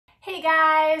Hey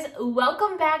guys,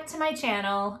 welcome back to my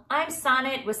channel. I'm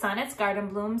Sonnet with Sonnet's Garden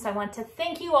Blooms. I want to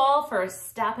thank you all for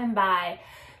stopping by.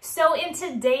 So in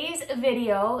today's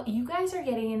video, you guys are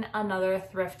getting another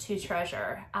thrift to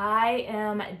treasure. I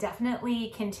am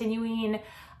definitely continuing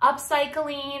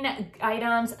upcycling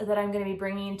items that I'm going to be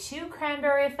bringing to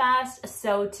Cranberryfest.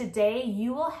 So today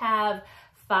you will have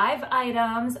 5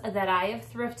 items that I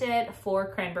have thrifted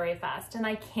for Cranberryfest, and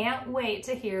I can't wait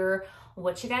to hear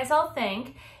what you guys all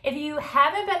think. If you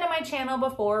haven't been to my channel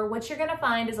before, what you're gonna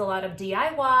find is a lot of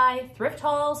DIY, thrift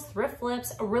hauls, thrift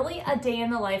flips, really a day in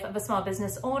the life of a small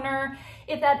business owner.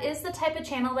 If that is the type of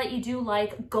channel that you do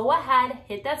like, go ahead,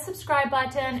 hit that subscribe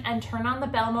button and turn on the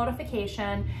bell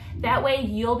notification. That way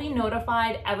you'll be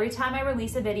notified every time I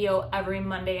release a video every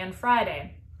Monday and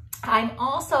Friday. I'm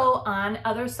also on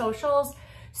other socials.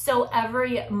 So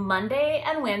every Monday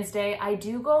and Wednesday, I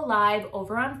do go live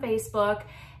over on Facebook,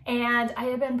 and I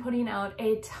have been putting out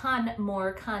a ton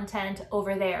more content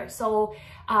over there. So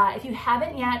if you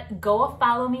haven't yet, go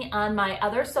follow me on my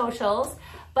other socials,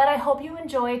 but I hope you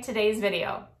enjoy today's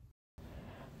video.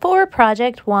 For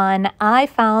project 1, I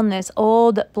found this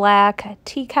old black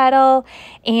tea kettle,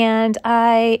 and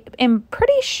I am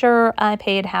pretty sure I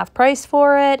paid half price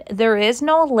for it. There is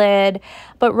no lid,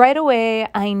 but right away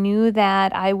I knew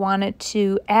that I wanted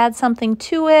to add something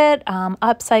to it,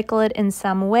 upcycle it in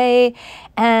some way.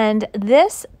 And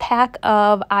this pack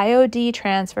of IOD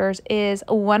transfers is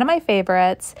one of my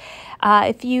favorites.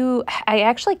 I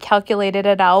actually calculated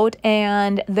it out,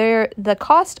 and the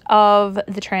cost of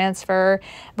the transfer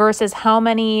versus how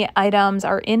many items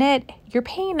are in it, you're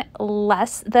paying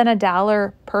less than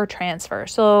 $1 per transfer.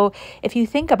 So if you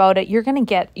think about it, you're going to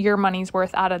get your money's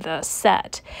worth out of the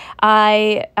set.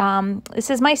 This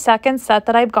is my second set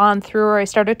that I've gone through, or I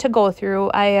started to go through.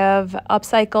 I have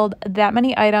upcycled that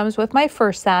many items with my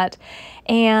first set.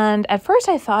 And at first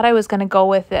I thought I was going to go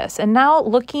with this. And now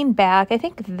looking back, I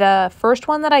think the first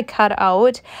one that I cut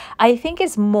out, I think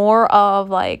is more of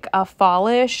like a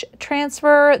fallish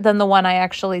transfer than the one I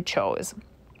actually chose.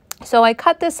 So I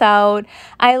cut this out,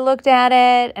 I looked at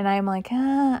it, and I'm like,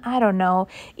 I don't know.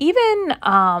 Even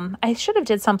I should have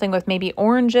did something with maybe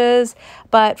oranges,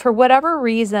 but for whatever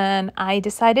reason, I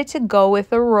decided to go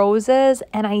with the roses,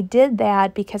 and I did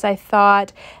that because I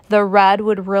thought the red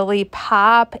would really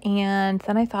pop, and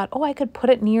then I thought, oh, I could put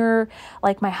it near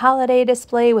like my holiday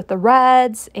display with the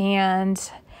reds,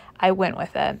 and I went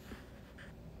with it.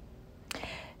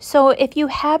 So if you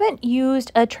haven't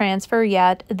used a transfer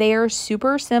yet, they are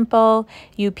super simple.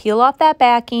 You peel off that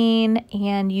backing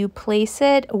and you place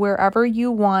it wherever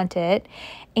you want it.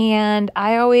 And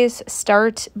I always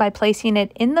start by placing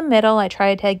it in the middle. I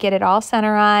try to get it all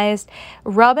centerized,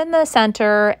 rub in the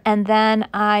center, and then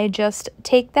I just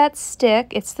take that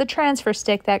stick, it's the transfer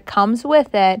stick that comes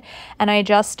with it, and I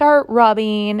just start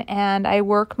rubbing and I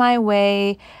work my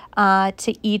way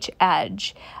to each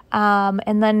edge.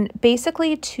 And then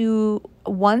basically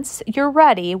once you're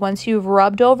ready, once you've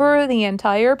rubbed over the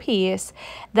entire piece,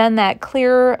 then that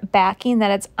clear backing that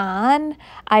it's on,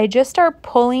 I just start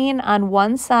pulling on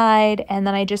one side, and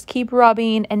then I just keep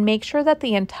rubbing and make sure that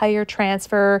the entire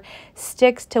transfer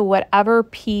sticks to whatever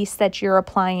piece that you're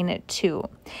applying it to.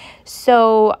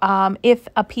 So if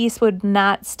a piece would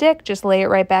not stick, just lay it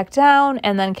right back down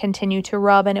and then continue to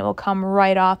rub, and it will come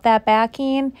right off that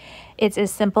backing. It's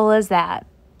as simple as that.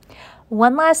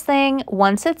 One last thing,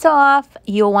 once it's off,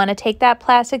 you'll want to take that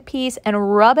plastic piece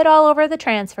and rub it all over the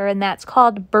transfer, and that's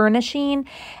called burnishing,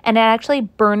 and it actually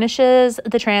burnishes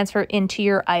the transfer into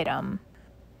your item.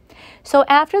 So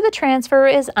after the transfer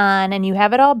is on and you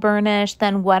have it all burnished,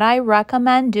 then what I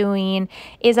recommend doing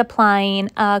is applying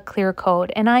a clear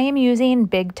coat, and I am using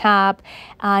Big Top.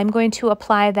 I'm going to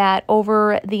apply that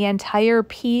over the entire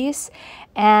piece.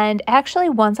 And actually,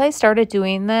 once I started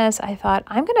doing this, I thought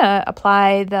I'm going to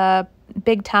apply the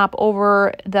Big Top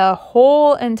over the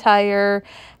whole entire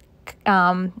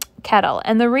kettle.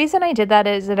 And the reason I did that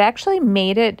is it actually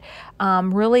made it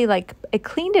really like, it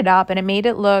cleaned it up and it made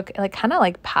it look like kind of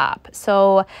like pop.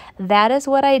 So that is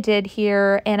what I did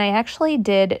here. And I actually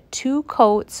did 2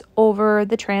 coats over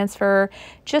the transfer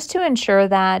just to ensure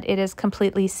that it is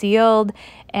completely sealed,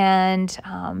 and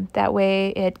that way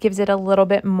it gives it a little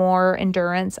bit more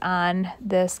endurance on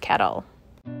this kettle.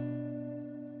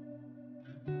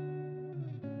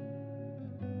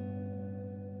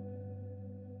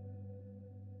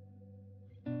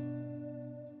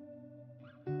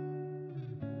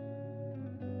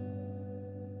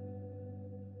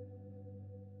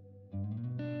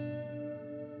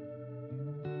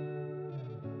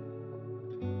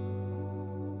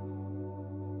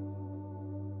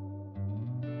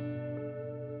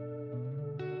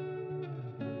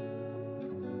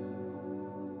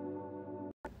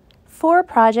 for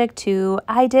project 2,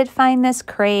 I did find this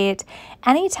crate.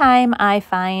 Anytime I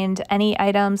find any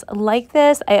items like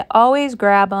this, I always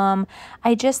grab them.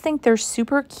 I just think they're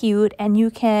super cute and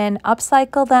you can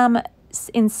upcycle them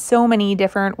in so many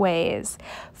different ways.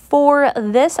 For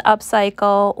this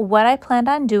upcycle, what I planned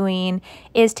on doing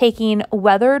is taking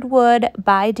weathered wood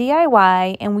by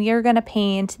DIY, and we are going to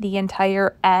paint the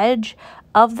entire edge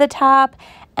of the top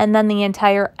and then the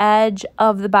entire edge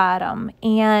of the bottom.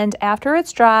 And after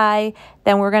it's dry,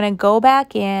 then we're going to go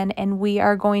back in and we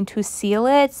are going to seal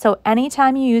it. So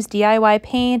anytime you use DIY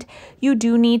paint, you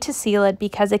do need to seal it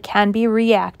because it can be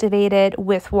reactivated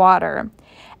with water.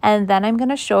 And then I'm going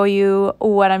to show you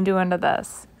what I'm doing to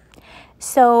this.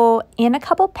 So in a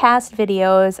couple past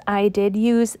videos, I did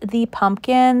use the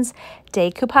pumpkins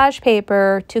decoupage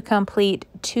paper to complete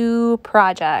 2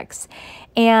 projects.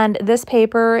 And this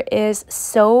paper is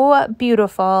so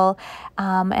beautiful.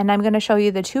 And I'm going to show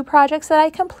you the 2 projects that I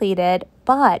completed,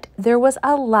 but there was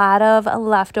a lot of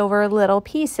leftover little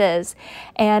pieces.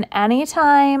 And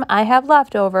anytime I have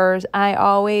leftovers, I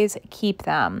always keep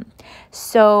them.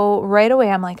 So right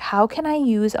away, I'm like, how can I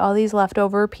use all these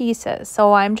leftover pieces?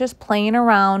 So I'm just playing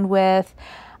around with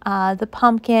the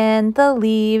pumpkin, the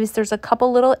leaves. There's a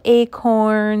couple little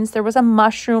acorns. There was a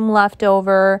mushroom left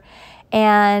over.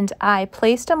 And I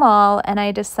placed them all and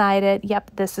I decided,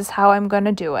 yep, this is how I'm going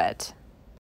to do it.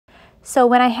 So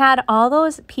when I had all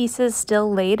those pieces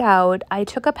still laid out, I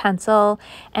took a pencil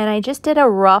and I just did a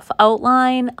rough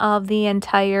outline of the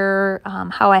entire,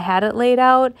 how I had it laid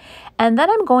out. And then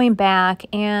I'm going back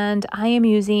and I am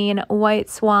using White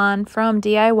Swan from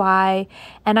DIY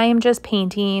and I am just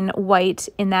painting white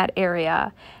in that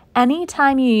area.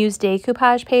 Anytime you use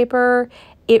decoupage paper,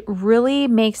 it really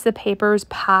makes the papers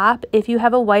pop if you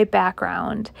have a white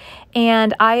background.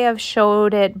 And I have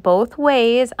showed it both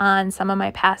ways on some of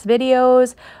my past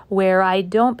videos where I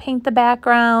don't paint the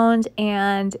background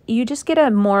and you just get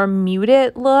a more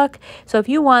muted look. So if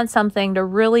you want something to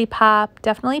really pop,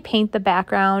 definitely paint the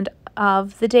background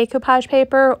of the decoupage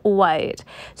paper white.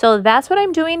 So that's what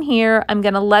I'm doing here. I'm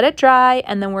going to let it dry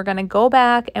and then we're going to go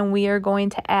back and we are going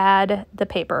to add the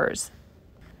papers.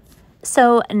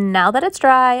 So now that it's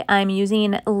dry, I'm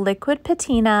using liquid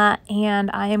patina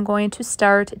and I am going to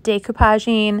start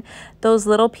decoupaging those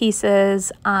little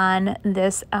pieces on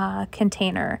this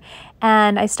container.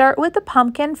 And I start with the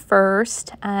pumpkin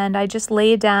first and I just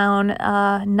lay down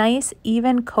a nice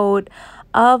even coat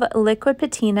of liquid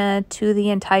patina to the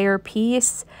entire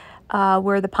piece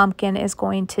where the pumpkin is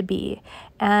going to be.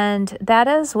 And that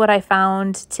is what I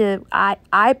found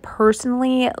I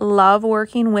personally love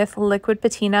working with liquid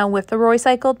patina with the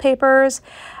Roycycled papers.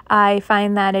 I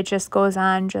find that it just goes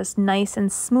on just nice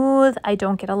and smooth. I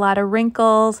don't get a lot of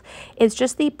wrinkles. It's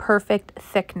just the perfect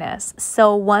thickness.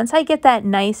 So once I get that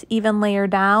nice even layer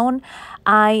down,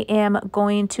 I am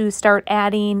going to start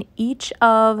adding each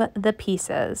of the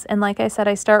pieces. And like I said,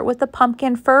 I start with the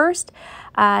pumpkin first.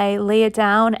 I lay it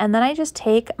down and then I just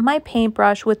take my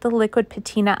paintbrush with the liquid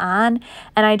patina on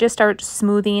and I just start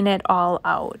smoothing it all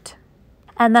out.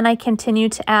 And then I continue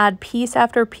to add piece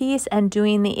after piece and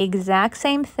doing the exact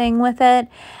same thing with it.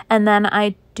 And then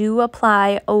I do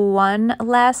apply one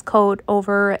last coat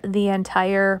over the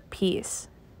entire piece.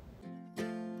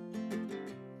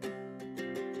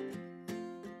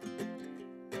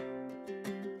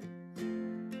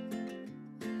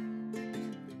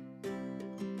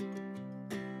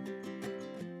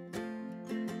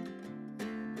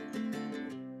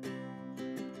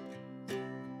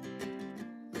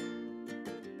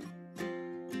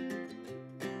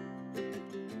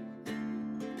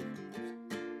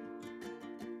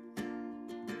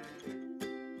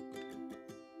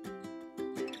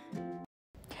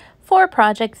 For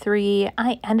project 3,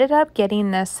 I ended up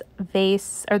getting this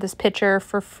vase or this pitcher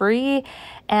for free.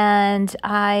 And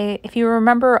if you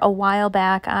remember a while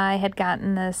back, I had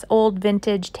gotten this old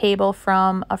vintage table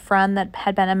from a friend that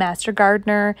had been a master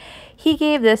gardener. He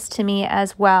gave this to me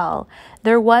as well.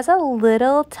 There was a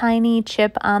little tiny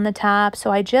chip on the top,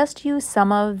 so I just used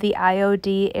some of the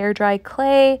IOD air dry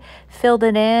clay, filled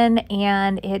it in,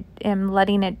 and am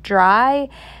letting it dry.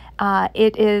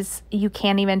 You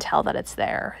can't even tell that it's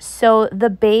there. So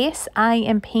the base, I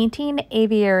am painting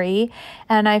aviary,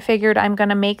 and I figured I'm going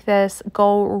to make this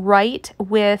go right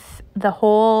with the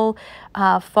whole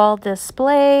fall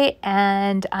display,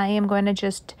 and I am going to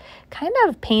just kind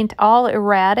of paint all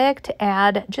erratic to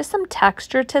add just some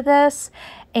texture to this.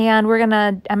 And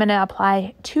I'm gonna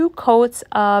apply 2 coats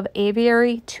of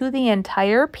aviary to the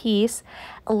entire piece,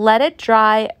 let it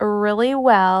dry really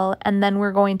well, and then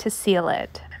we're going to seal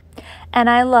it. And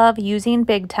I love using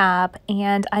Big Top,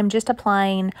 and I'm just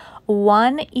applying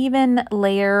one even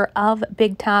layer of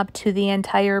Big Top to the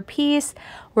entire piece.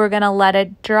 We're going to let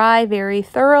it dry very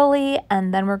thoroughly,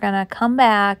 and then we're going to come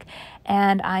back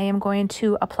and I am going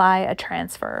to apply a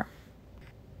transfer.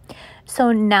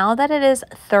 So now that it is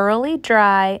thoroughly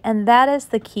dry, and that is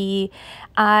the key,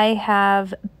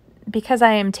 because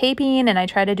I am taping and I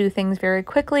try to do things very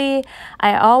quickly,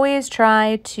 I always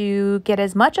try to get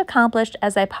as much accomplished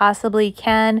as I possibly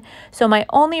can. So my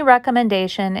only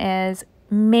recommendation is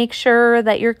make sure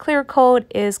that your clear coat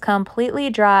is completely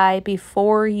dry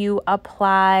before you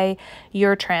apply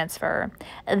your transfer.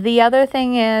 The other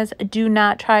thing is, do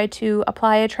not try to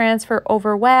apply a transfer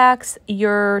over wax.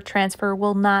 Your transfer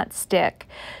will not stick.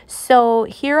 So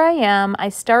here I am, I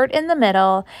start in the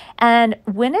middle, and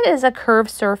when it is a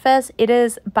curved surface, it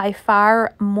is by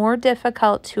far more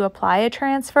difficult to apply a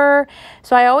transfer.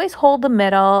 So I always hold the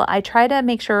middle. I try to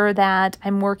make sure that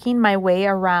I'm working my way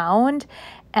around,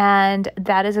 and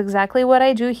that is exactly what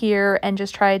I do here, and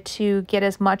just try to get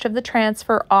as much of the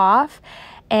transfer off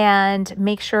and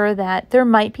make sure that there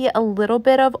might be a little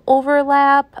bit of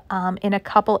overlap in a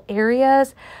couple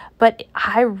areas, but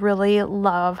I really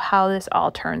love how this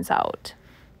all turns out.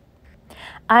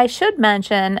 I should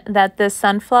mention that this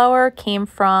sunflower came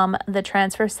from the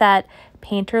transfer set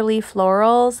Painterly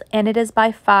Florals, and it is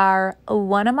by far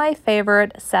one of my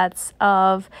favorite sets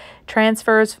of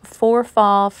transfers for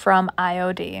fall from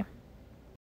IOD.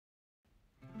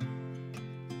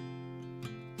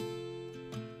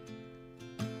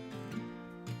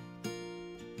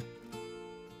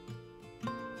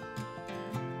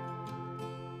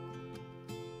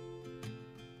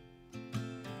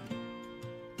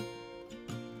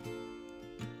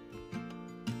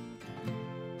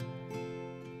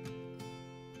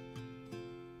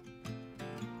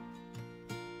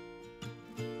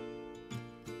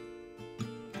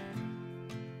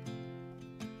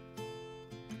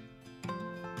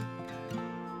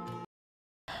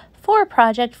 For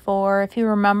project 4, if you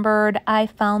remembered, I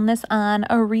found this on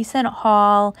a recent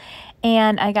haul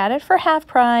and I got it for half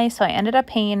price, so I ended up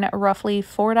paying roughly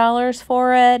 $4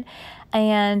 for it.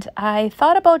 And I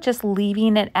thought about just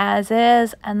leaving it as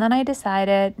is, and then I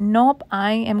decided, nope,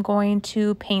 I am going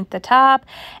to paint the top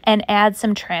and add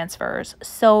some transfers.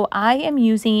 So I am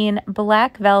using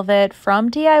black velvet from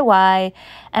DIY,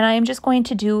 and I am just going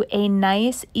to do a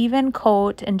nice even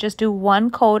coat and just do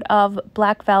one coat of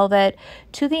black velvet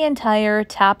to the entire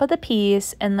top of the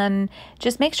piece, and then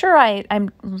just make sure I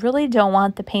really don't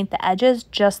want to paint the edges,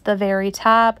 just the very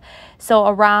top. So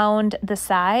around the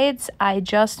sides, I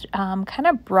just kind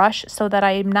of brush so that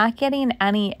I'm not getting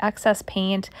any excess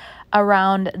paint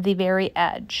around the very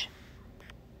edge.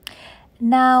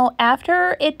 Now,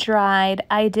 after it dried,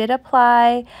 I did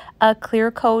apply a clear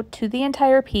coat to the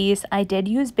entire piece. I did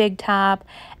use Big Top,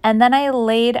 and then I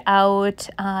laid out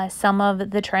some of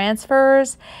the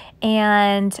transfers,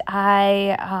 and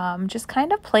I just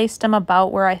kind of placed them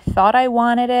about where I thought I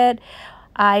wanted it.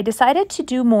 I decided to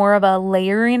do more of a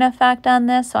layering effect on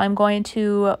this, so I'm going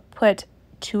to put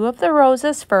 2 of the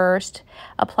roses first,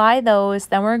 apply those,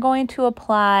 then we're going to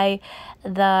apply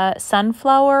the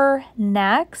sunflower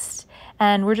next,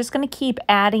 and we're just going to keep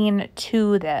adding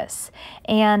to this.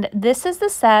 And this is the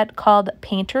set called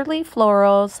Painterly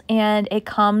Florals, and it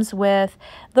comes with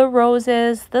the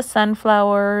roses, the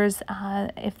sunflowers,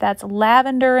 if that's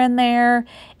lavender in there.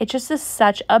 It just is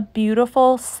such a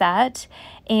beautiful set,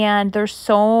 and there's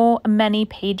so many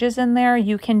pages in there.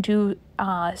 You can do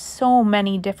so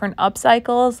many different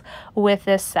upcycles with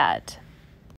this set.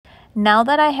 Now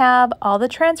that I have all the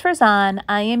transfers on,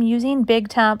 I am using Big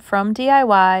Top from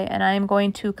DIY, and I am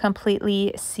going to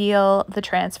completely seal the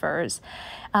transfers.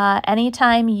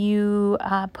 Anytime you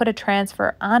put a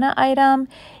transfer on an item,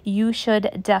 you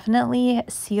should definitely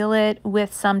seal it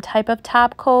with some type of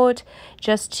top coat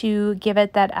just to give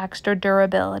it that extra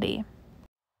durability.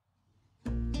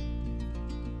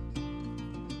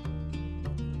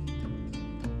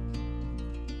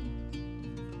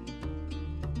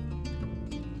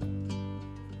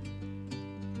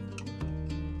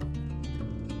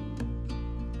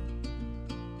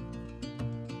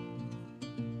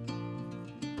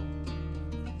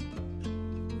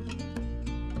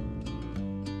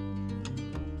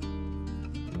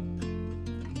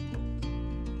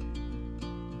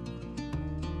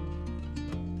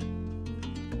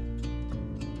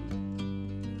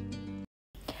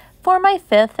 For my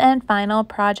 5th and final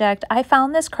project, I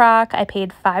found this crock. I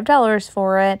paid $5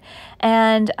 for it,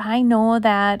 and I know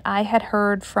that I had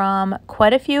heard from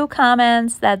quite a few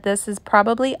comments that this is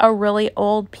probably a really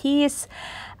old piece.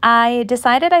 I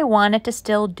decided I wanted to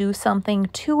still do something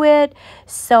to it,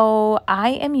 so I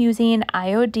am using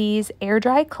IOD's air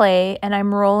dry clay and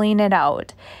I'm rolling it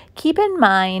out. Keep in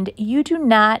mind, you do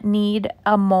not need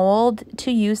a mold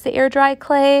to use the air dry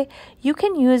clay. You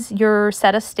can use your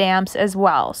set of stamps as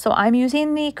well. So I'm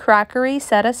using the crockery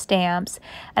set of stamps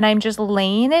and I'm just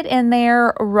laying it in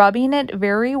there, rubbing it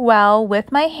very well with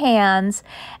my hands,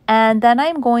 and then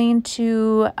I'm going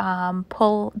to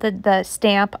pull the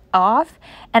stamp off,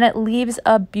 and it leaves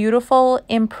a beautiful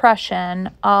impression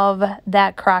of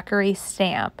that crockery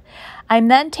stamp. I'm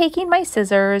then taking my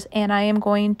scissors and I am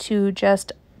going to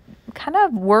just kind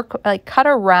of cut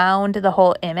around the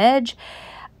whole image.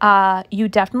 You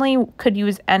definitely could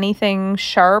use anything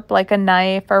sharp like a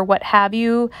knife or what have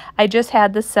you. I just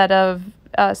had the set of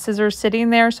scissors sitting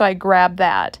there, so I grabbed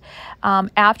that.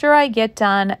 After I get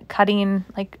done cutting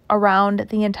like around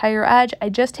the entire edge, I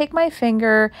just take my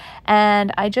finger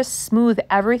and I just smooth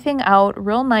everything out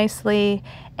real nicely,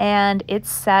 and it's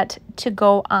set to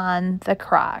go on the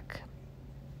crock.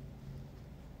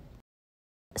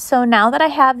 So now that I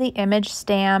have the image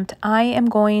stamped, I am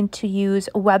going to use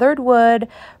weathered wood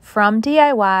from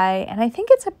DIY, and I think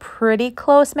it's a pretty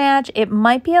close match. It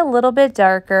might be a little bit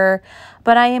darker,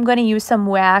 but I am going to use some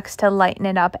wax to lighten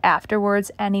it up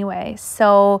afterwards anyway.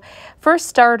 So for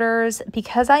starters,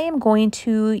 because I am going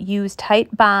to use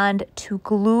Titebond to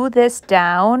glue this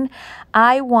down,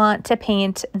 I want to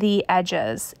paint the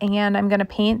edges, and I'm going to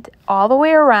paint all the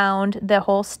way around the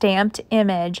whole stamped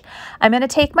image. I'm going to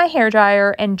take my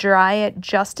hairdryer and dry it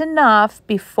just enough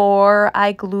before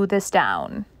I glue this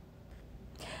down.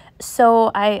 So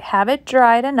I have it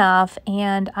dried enough,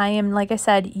 and I am, like I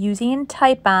said, using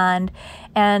Titebond,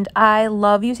 and I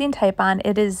love using Titebond.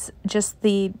 It is just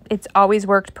it's always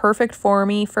worked perfect for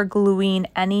me for gluing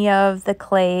any of the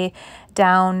clay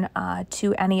down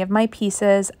to any of my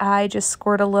pieces. I just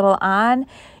squirt a little on,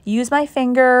 use my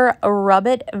finger, rub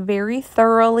it very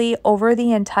thoroughly over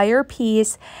the entire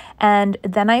piece, and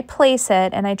then I place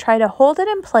it and I try to hold it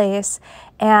in place,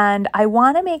 and I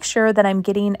want to make sure that I'm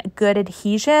getting good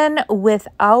adhesion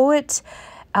without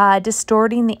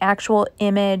distorting the actual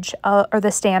image or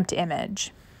the stamped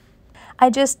image. I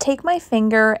just take my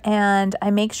finger and I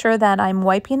make sure that I'm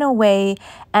wiping away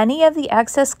any of the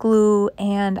excess glue,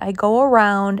 and I go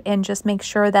around and just make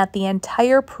sure that the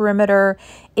entire perimeter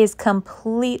is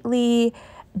completely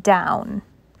down.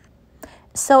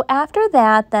 So after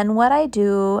that, then what I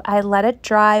do, I let it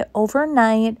dry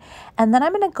overnight, and then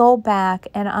I'm going to go back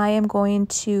and I am going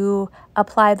to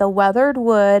apply the weathered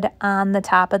wood on the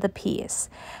top of the piece.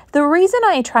 The reason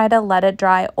I try to let it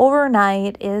dry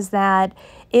overnight is that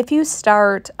if you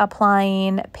start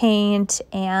applying paint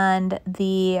and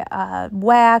the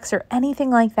wax or anything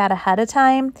like that ahead of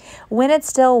time, when it's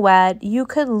still wet, you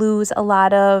could lose a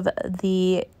lot of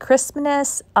the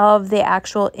crispness of the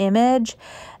actual image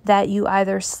that you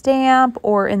either stamp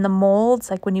or in the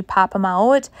molds, like when you pop them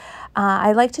out.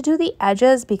 I like to do the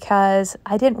edges because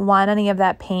I didn't want any of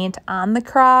that paint on the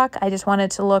crock. I just wanted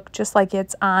to look just like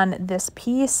it's on this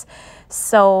piece.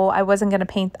 So I wasn't going to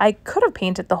paint. I could have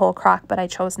painted the whole crock, but I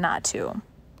chose not to.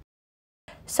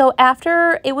 So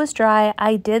after it was dry,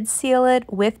 I did seal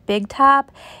it with Big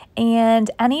Top,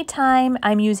 and anytime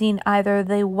I'm using either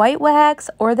the white wax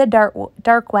or the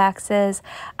dark waxes,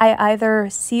 I either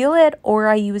seal it or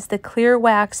I use the clear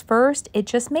wax first. It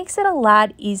just makes it a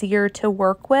lot easier to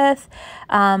work with.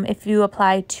 If you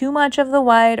apply too much of the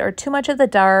white or too much of the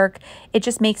dark, it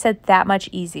just makes it that much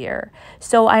easier.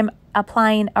 So I'm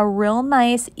applying a real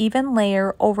nice even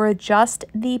layer over just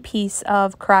the piece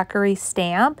of crockery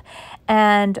stamp,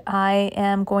 and I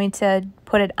am going to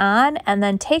put it on and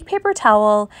then take paper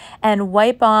towel and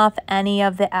wipe off any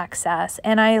of the excess.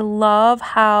 And I love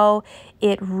how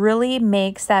it really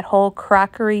makes that whole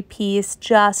crockery piece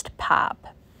just pop.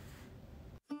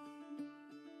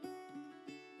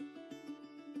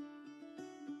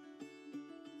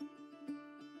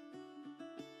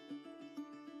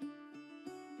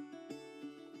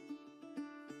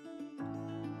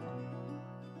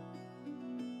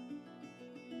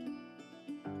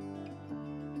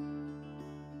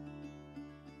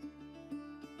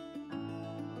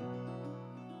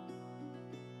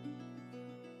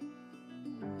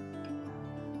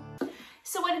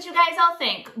 So what did you guys all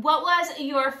think? What was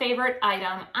your favorite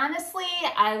item? Honestly,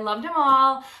 I loved them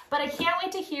all, but I can't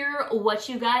wait to hear what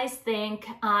you guys think.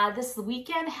 This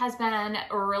weekend has been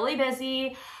really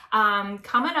busy.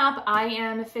 Coming up, I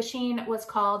am fishing what's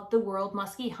called the World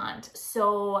Muskie Hunt.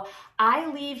 So I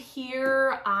leave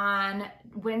here on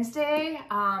Wednesday.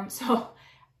 So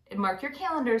mark your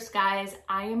calendars, guys.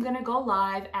 I am gonna go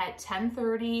live at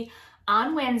 10:30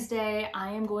 On Wednesday, I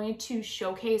am going to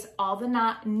showcase all the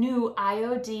new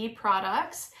IOD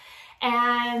products,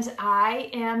 and I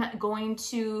am going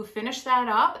to finish that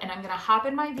up, and I'm going to hop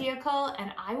in my vehicle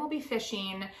and I will be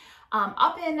fishing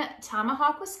up in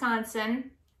Tomahawk, Wisconsin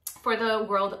for the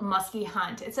World Muskie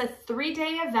Hunt. It's a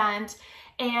 3-day event,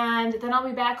 and then I'll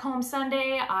be back home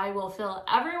Sunday. I will fill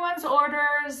everyone's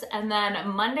orders, and then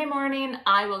Monday morning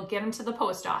I will get them to the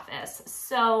post office.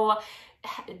 So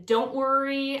don't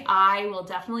worry, I will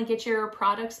definitely get your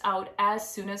products out as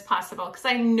soon as possible because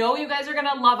I know you guys are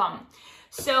gonna love them.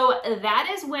 So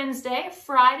that is Wednesday.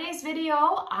 Friday's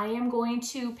video, I am going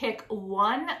to pick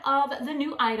one of the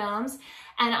new items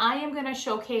and I am gonna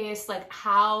showcase like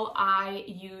how I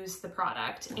use the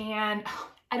product. And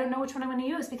I don't know which one I'm gonna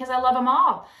use because I love them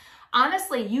all.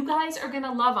 Honestly, you guys are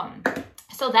gonna love them.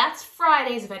 So that's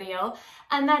Friday's video.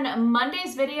 And then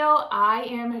Monday's video, I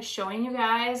am showing you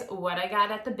guys what I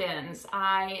got at the bins.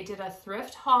 I did a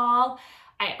thrift haul.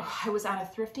 I was on a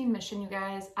thrifting mission, you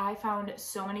guys. I found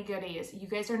so many goodies. You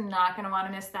guys are not gonna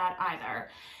wanna miss that either.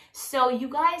 So you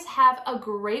guys have a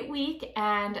great week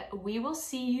and we will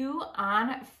see you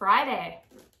on Friday.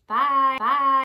 Bye. Bye.